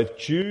point, both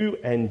Jew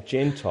and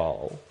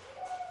Gentile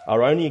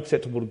are only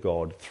acceptable to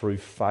God through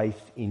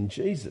faith in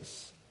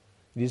Jesus.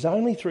 It is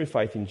only through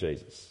faith in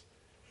Jesus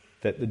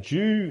that the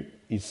Jew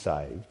is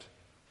saved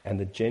and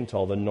the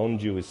Gentile, the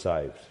non-Jew, is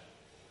saved.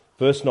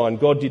 Verse 9,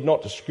 God did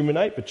not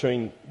discriminate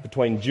between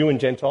Jew and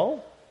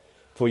Gentile,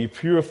 for he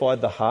purified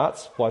their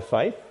hearts by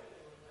faith.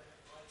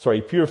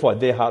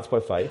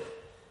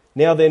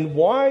 Now then,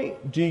 why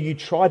do you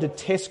try to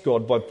test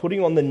God by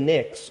putting on the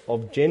necks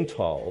of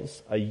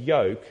Gentiles a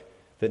yoke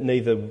that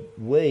neither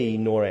we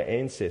nor our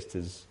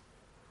ancestors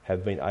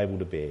have been able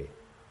to bear?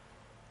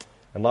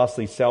 And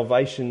lastly,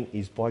 salvation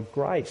is by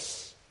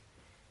grace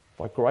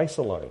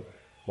alone,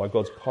 by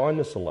God's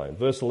kindness alone.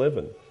 Verse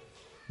 11,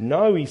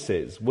 no, he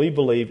says, we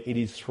believe it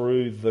is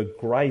through the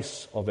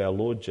grace of our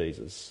Lord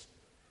Jesus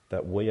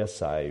that we are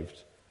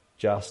saved,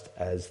 just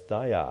as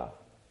they are.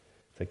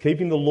 So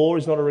keeping the law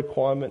is not a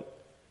requirement.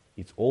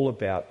 It's all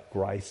about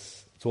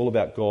grace. It's all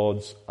about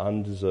God's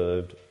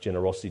undeserved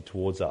generosity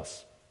towards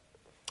us.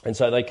 And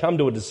so they come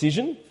to a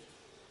decision,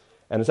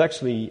 and it's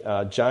actually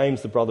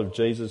James, the brother of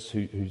Jesus,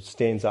 who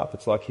stands up.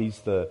 It's like he's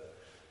the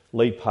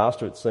lead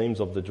pastor, it seems,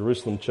 of the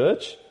Jerusalem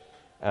church.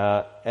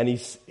 And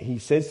he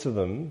says to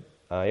them,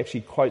 he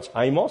actually quotes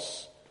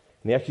Amos,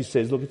 And he actually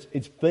says, look,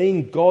 it's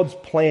been God's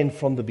plan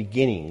from the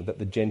beginning that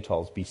the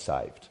Gentiles be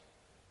saved.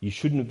 You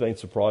shouldn't have been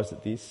surprised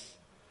at this.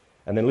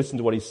 And then listen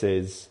to what he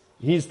says.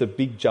 Here's the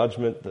big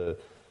judgment,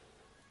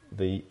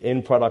 the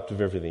end product of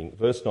everything.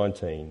 Verse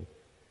 19,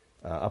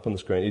 up on the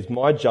screen. It is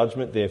my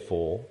judgment,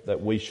 therefore,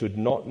 that we should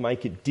not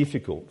make it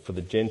difficult for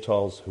the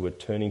Gentiles who are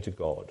turning to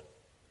God.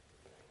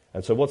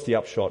 And so what's the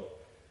upshot?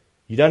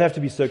 You don't have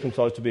to be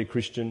circumcised to be a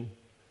Christian.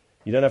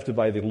 You don't have to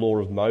obey the law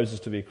of Moses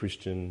to be a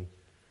Christian.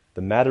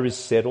 The matter is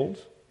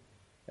settled.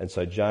 And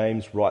so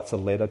James writes a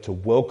letter to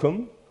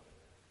welcome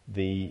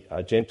the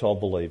Gentile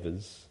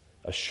believers,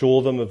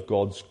 assure them of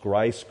God's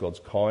grace, God's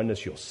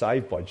kindness. You're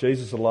saved by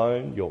Jesus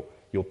alone.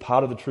 You're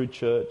part of the true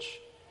church.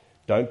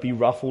 Don't be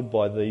ruffled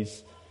by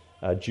these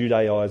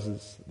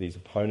Judaizers, these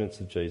opponents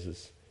of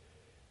Jesus.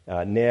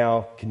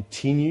 Now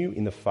continue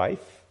in the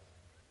faith,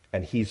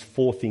 and here's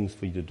 4 things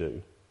for you to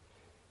do.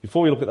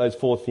 Before we look at those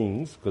 4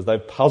 things, because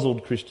they've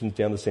puzzled Christians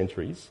down the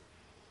centuries,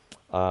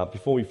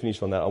 before we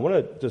finish on that, I want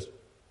to just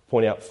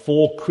point out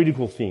 4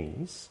 critical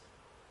things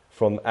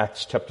from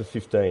Acts chapter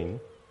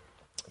 15,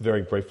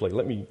 very briefly.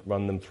 Let me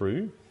run them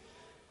through.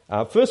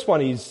 First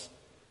one is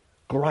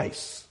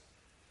grace.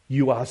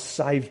 You are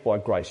saved by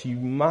grace. You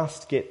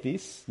must get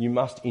this. You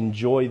must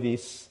enjoy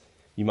this.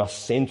 You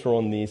must centre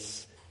on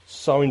this.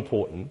 So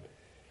important.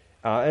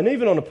 And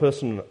even on a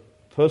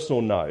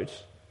personal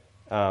note,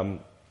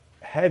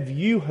 have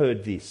you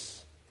heard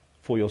this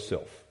for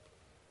yourself?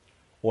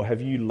 Or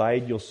have you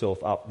laid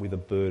yourself up with a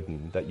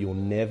burden that you'll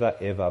never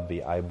ever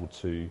be able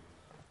to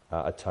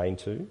attain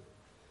to?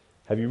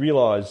 Have you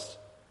realised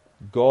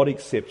God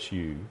accepts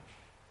you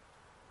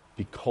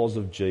because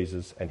of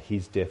Jesus and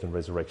his death and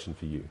resurrection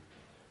for you?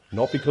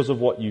 Not because of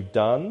what you've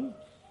done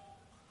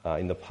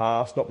in the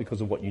past, not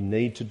because of what you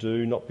need to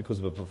do, not because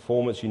of a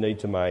performance you need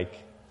to make.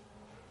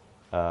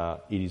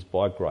 It is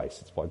by grace.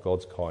 It's by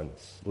God's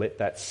kindness. Let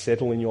that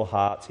settle in your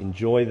hearts.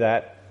 Enjoy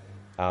that.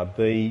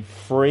 Be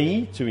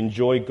free to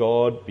enjoy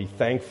God. Be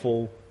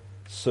thankful.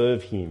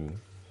 Serve him.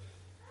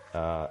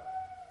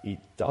 It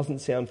doesn't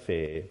sound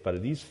fair, but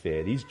it is fair.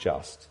 It is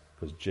just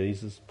because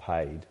Jesus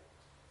paid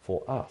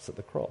for us at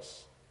the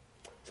cross.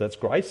 So that's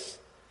grace.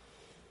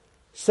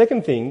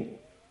 Second thing,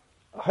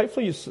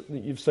 hopefully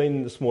you've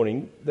seen this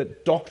morning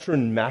that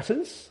doctrine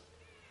matters.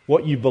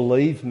 What you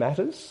believe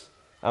matters.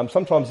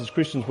 Sometimes as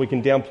Christians we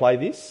can downplay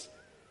this.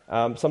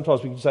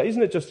 Sometimes we can say,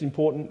 isn't it just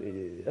important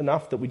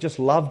enough that we just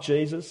love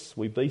Jesus,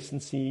 we be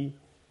sincere?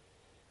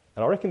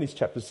 And I reckon this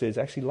chapter says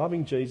actually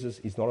loving Jesus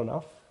is not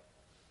enough.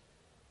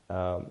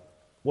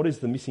 What is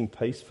the missing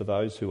piece for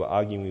those who are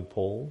arguing with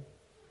Paul?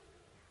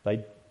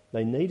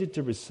 They needed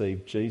to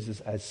receive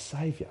Jesus as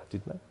Saviour,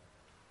 didn't they?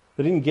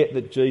 They didn't get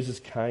that Jesus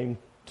came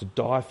to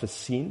die for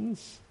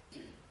sins.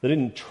 They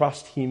didn't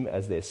trust him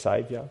as their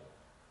Saviour.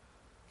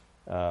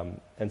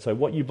 And so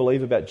what you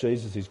believe about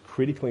Jesus is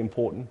critically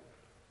important.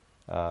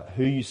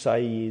 Who you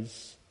say he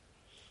is,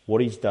 what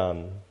he's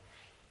done,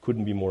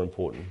 couldn't be more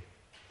important.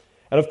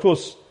 And of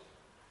course,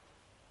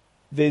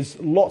 there's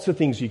lots of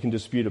things you can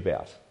dispute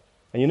about.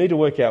 And you need to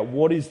work out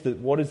what is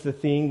the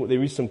thing.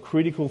 There is some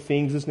critical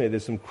things, isn't there?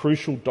 There's some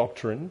crucial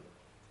doctrine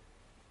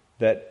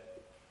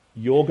that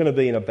you're going to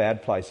be in a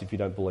bad place if you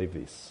don't believe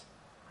this.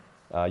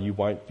 You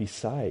won't be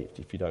saved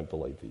if you don't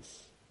believe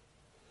this.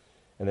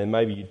 And then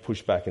maybe you'd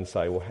push back and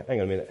say, well,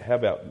 hang on a minute, how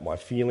about my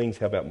feelings?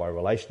 How about my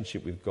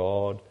relationship with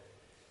God?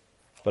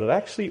 But it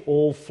actually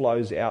all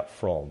flows out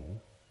from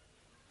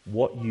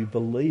what you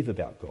believe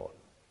about God,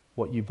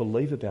 what you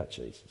believe about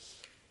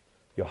Jesus.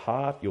 Your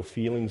heart, your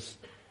feelings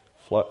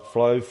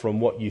flow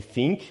from what you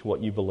think,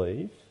 what you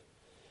believe.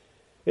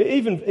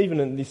 Even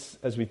in this,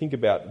 as we think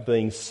about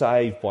being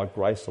saved by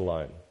grace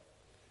alone,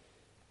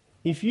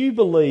 if you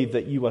believe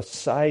that you are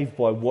saved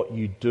by what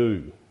you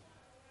do,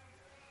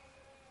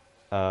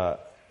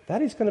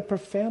 that is going to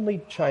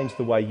profoundly change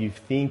the way you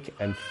think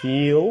and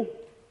feel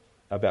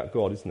about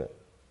God, isn't it?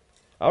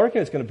 I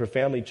reckon it's going to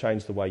profoundly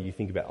change the way you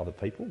think about other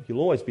people. You'll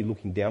always be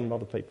looking down on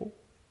other people.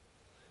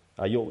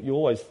 You'll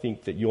always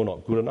think that you're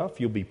not good enough.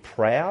 You'll be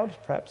proud,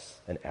 perhaps,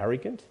 and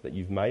arrogant that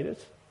you've made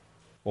it,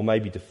 or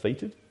maybe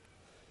defeated.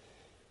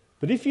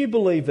 But if you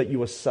believe that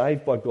you are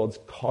saved by God's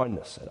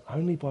kindness, and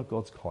only by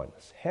God's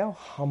kindness, how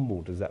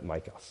humble does that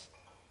make us?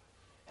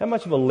 How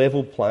much of a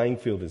level playing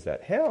field is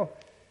that? How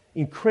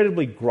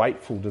incredibly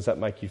grateful does that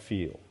make you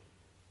feel?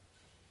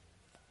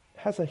 It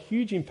has a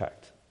huge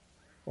impact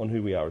on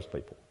who we are as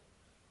people,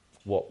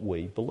 what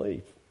we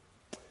believe.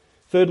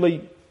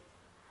 Thirdly,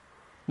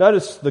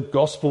 notice the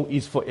gospel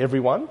is for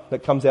everyone.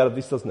 That comes out of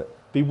this, doesn't it?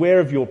 Beware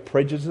of your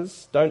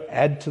prejudices. Don't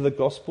add to the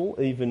gospel,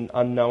 even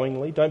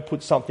unknowingly. Don't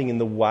put something in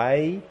the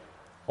way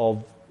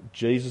of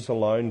Jesus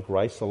alone,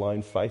 grace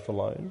alone, faith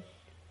alone.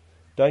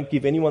 Don't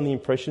give anyone the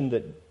impression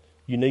that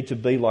you need to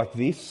be like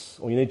this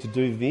or you need to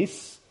do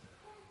this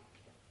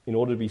in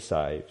order to be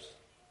saved.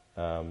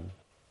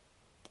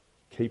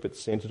 Keep it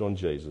centred on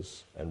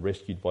Jesus and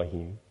rescued by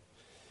him.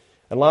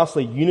 And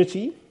lastly,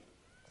 unity.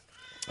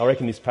 I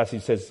reckon this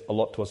passage says a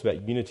lot to us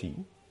about unity.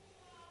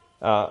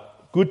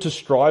 Good to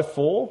strive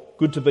for,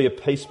 good to be a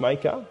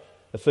peacemaker,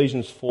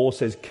 Ephesians 4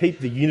 says, keep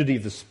the unity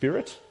of the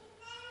Spirit.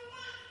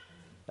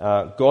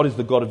 God is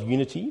the God of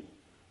unity.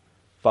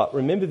 But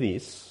remember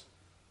this,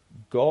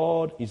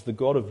 God is the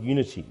God of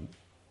unity,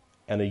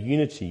 and a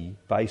unity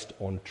based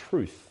on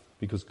truth,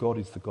 because God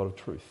is the God of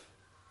truth.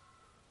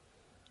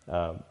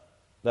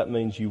 That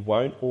means you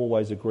won't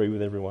always agree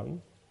with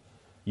everyone.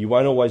 You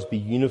won't always be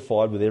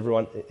unified with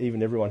everyone,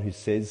 even everyone who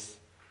says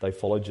they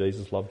follow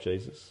Jesus, love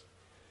Jesus.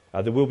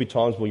 There will be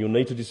times where you'll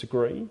need to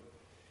disagree.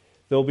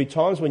 There will be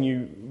times when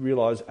you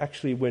realise,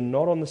 actually, we're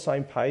not on the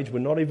same page, we're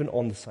not even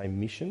on the same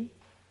mission,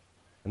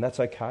 and that's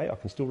okay, I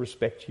can still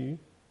respect you.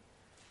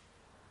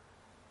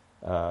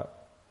 But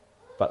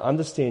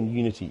understand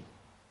unity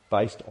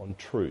based on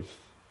truth.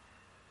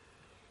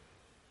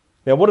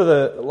 Now, what are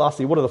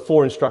the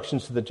 4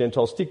 instructions to the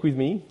Gentiles? Stick with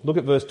me. Look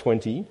at verse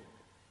 20.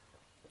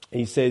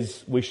 He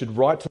says we should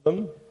write to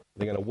them.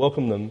 They're going to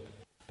welcome them.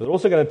 But they're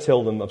also going to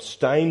tell them,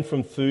 abstain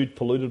from food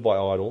polluted by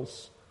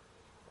idols.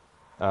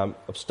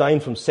 Abstain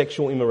from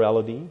sexual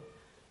immorality,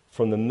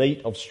 from the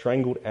meat of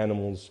strangled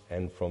animals,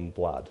 and from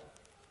blood.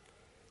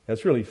 Now,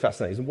 it's really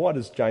fascinating. And why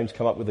does James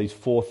come up with these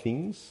 4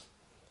 things?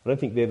 I don't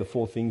think they're the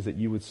 4 things that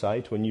you would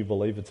say to a new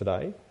believer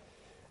today.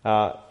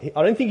 I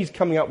don't think he's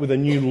coming up with a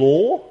new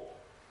law.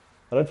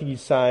 I don't think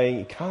he's saying,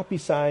 you can't be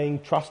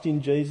saying, trust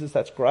in Jesus,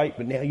 that's great,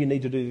 but now you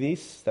need to do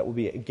this. That will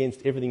be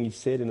against everything he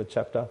said in the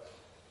chapter.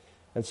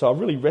 And so I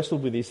really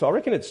wrestled with this. So I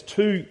reckon it's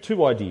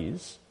two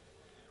ideas.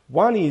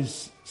 One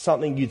is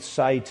something you'd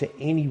say to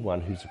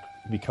anyone who's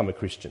become a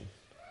Christian.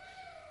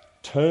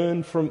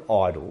 Turn from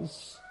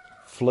idols,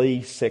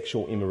 flee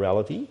sexual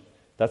immorality.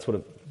 That's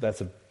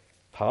a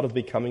part of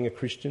becoming a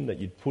Christian, that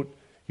you'd put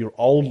your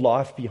old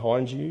life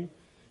behind you.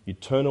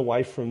 You'd turn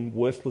away from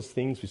worthless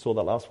things. We saw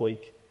that last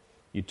week.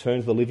 You turn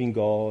to the living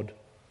God.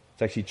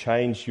 It's actually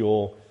changed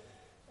your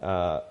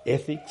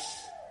ethics.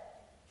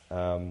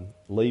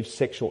 Leave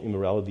sexual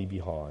immorality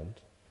behind.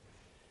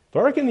 But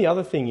I reckon the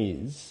other thing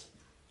is,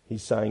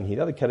 he's saying here,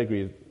 the other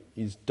category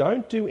is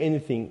don't do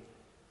anything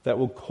that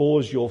will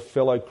cause your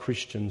fellow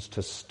Christians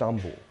to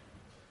stumble.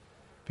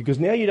 Because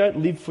now you don't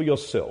live for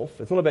yourself.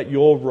 It's not about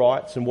your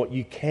rights and what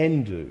you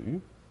can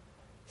do.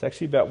 It's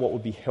actually about what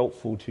would be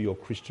helpful to your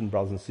Christian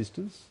brothers and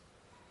sisters.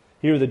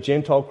 Here are the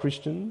Gentile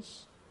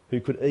Christians who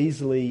could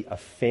easily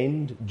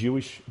offend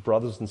Jewish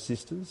brothers and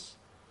sisters.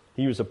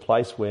 Here is a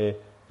place where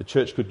the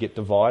church could get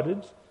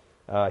divided.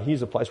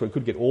 Here's a place where it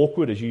could get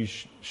awkward as you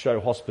show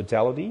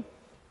hospitality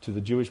to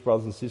the Jewish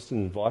brothers and sisters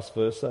and vice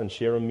versa, and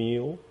share a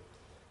meal.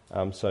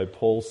 So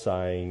Paul's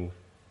saying,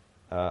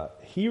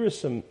 here are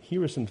some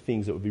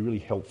things that would be really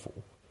helpful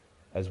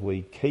as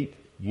we keep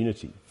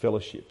unity,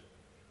 fellowship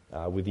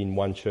within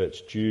one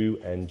church, Jew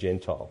and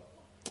Gentile.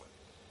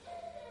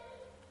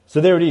 So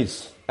there it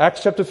is.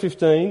 Acts chapter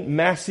 15,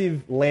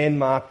 massive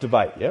landmark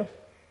debate, yeah?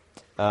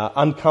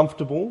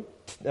 Uncomfortable,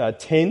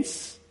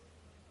 tense,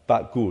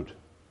 but good.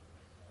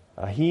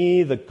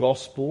 Here the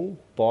gospel,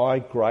 by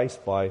grace,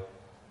 by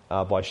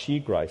sheer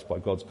grace, by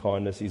God's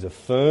kindness, is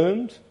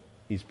affirmed,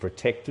 is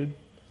protected.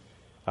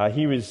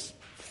 Here is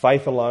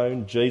faith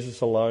alone, Jesus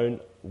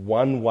alone,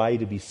 one way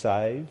to be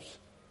saved.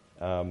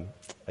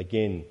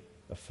 Again,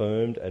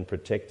 affirmed and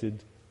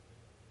protected.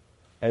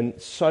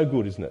 And so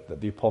good, isn't it, that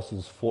the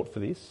apostles fought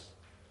for this?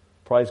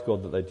 Praise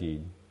God that they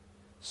did.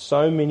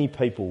 So many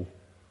people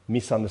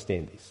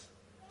misunderstand this.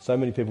 So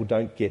many people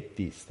don't get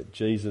this, that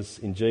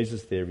in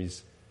Jesus there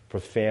is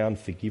profound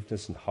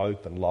forgiveness and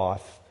hope and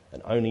life,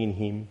 and only in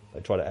him. They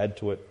try to add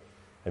to it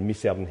and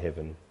miss out on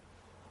heaven.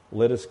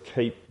 Let us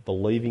keep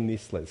believing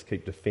this. Let us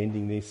keep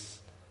defending this.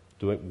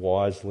 Do it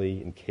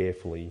wisely and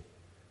carefully,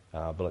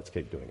 but let's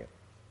keep doing it.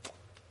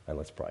 And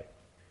let's pray.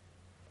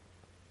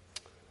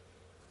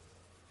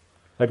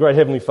 Our great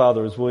Heavenly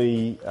Father, as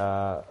we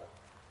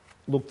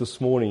look this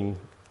morning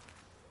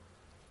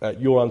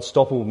at your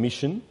unstoppable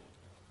mission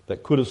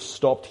that could have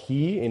stopped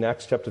here in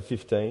Acts chapter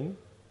 15,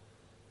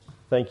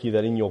 thank you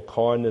that in your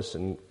kindness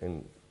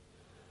and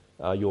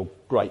your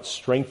great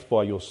strength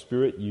by your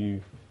Spirit,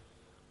 you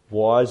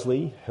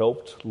wisely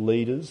helped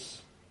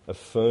leaders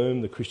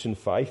affirm the Christian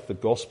faith, the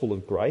gospel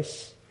of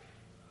grace.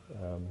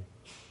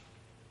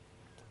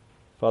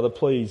 Father,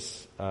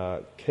 please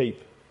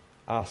keep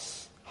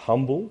us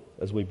humble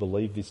as we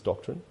believe this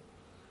doctrine,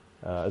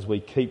 as we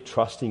keep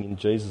trusting in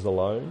Jesus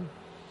alone,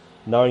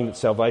 knowing that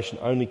salvation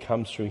only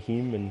comes through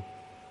him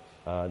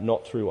and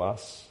not through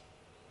us.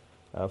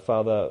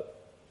 Father,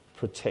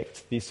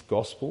 protect this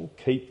gospel,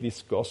 keep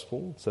this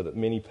gospel so that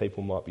many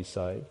people might be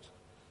saved.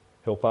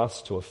 Help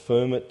us to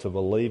affirm it, to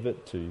believe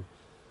it, to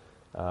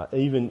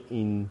even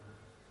in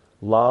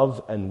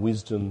love and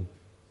wisdom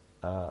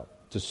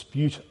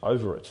dispute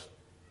over it,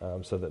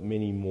 so that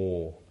many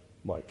more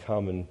might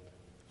come and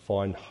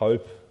find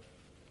hope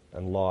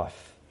and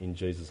life in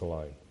Jesus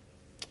alone.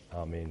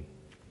 Amen.